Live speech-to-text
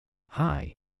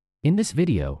Hi. In this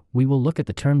video, we will look at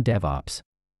the term DevOps.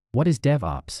 What is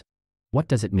DevOps? What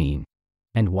does it mean?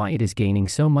 And why it is gaining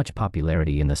so much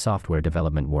popularity in the software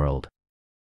development world.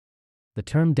 The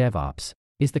term DevOps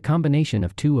is the combination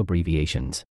of two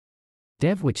abbreviations.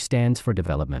 Dev, which stands for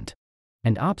development,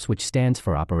 and Ops, which stands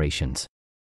for operations.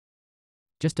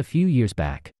 Just a few years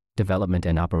back, development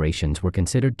and operations were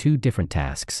considered two different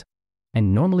tasks,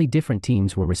 and normally different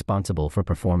teams were responsible for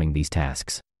performing these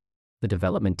tasks. The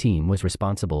development team was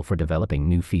responsible for developing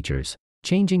new features,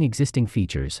 changing existing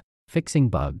features, fixing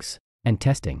bugs, and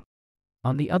testing.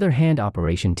 On the other hand,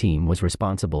 operation team was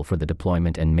responsible for the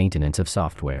deployment and maintenance of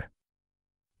software.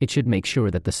 It should make sure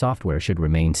that the software should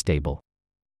remain stable.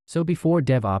 So before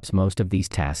DevOps, most of these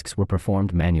tasks were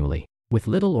performed manually, with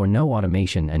little or no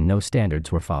automation, and no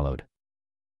standards were followed.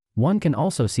 One can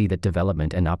also see that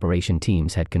development and operation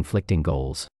teams had conflicting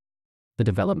goals. The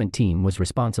development team was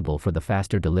responsible for the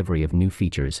faster delivery of new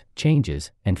features, changes,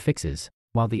 and fixes,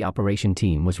 while the operation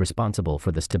team was responsible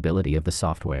for the stability of the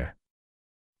software.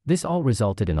 This all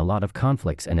resulted in a lot of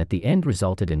conflicts and at the end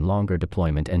resulted in longer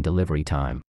deployment and delivery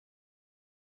time.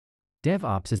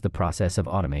 DevOps is the process of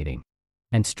automating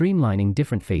and streamlining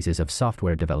different phases of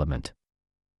software development.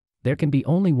 There can be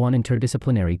only one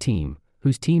interdisciplinary team,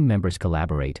 whose team members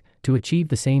collaborate to achieve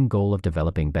the same goal of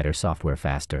developing better software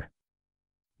faster.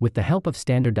 With the help of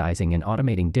standardizing and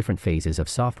automating different phases of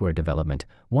software development,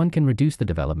 one can reduce the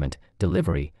development,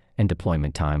 delivery, and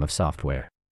deployment time of software.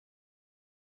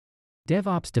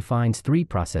 DevOps defines three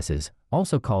processes,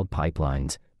 also called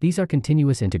pipelines. These are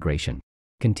continuous integration,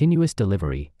 continuous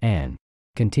delivery, and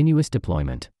continuous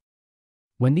deployment.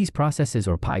 When these processes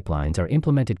or pipelines are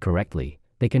implemented correctly,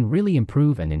 they can really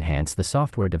improve and enhance the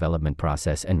software development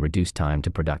process and reduce time to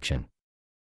production.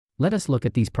 Let us look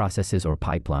at these processes or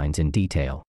pipelines in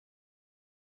detail.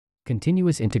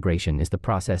 Continuous integration is the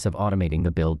process of automating the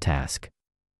build task.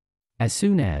 As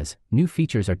soon as new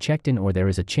features are checked in or there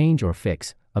is a change or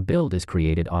fix, a build is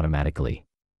created automatically.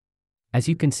 As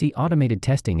you can see, automated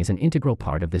testing is an integral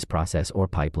part of this process or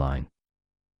pipeline.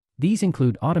 These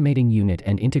include automating unit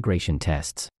and integration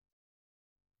tests.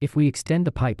 If we extend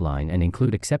the pipeline and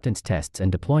include acceptance tests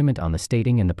and deployment on the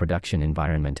staging and the production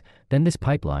environment, then this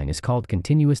pipeline is called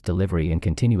continuous delivery and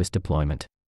continuous deployment.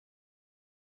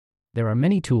 There are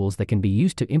many tools that can be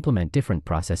used to implement different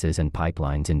processes and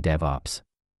pipelines in DevOps.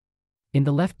 In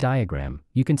the left diagram,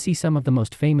 you can see some of the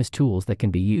most famous tools that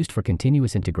can be used for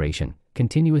continuous integration,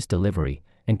 continuous delivery,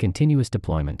 and continuous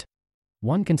deployment.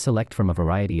 One can select from a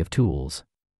variety of tools.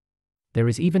 There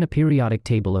is even a periodic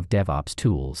table of DevOps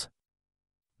tools.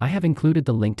 I have included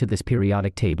the link to this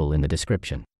periodic table in the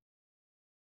description.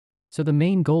 So the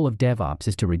main goal of DevOps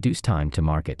is to reduce time to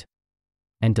market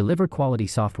and deliver quality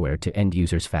software to end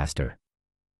users faster.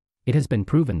 It has been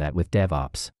proven that with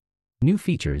DevOps, new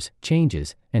features,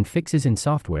 changes, and fixes in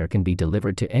software can be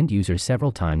delivered to end users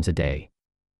several times a day.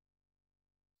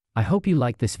 I hope you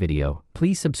liked this video.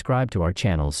 Please subscribe to our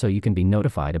channel so you can be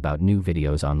notified about new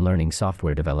videos on learning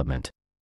software development.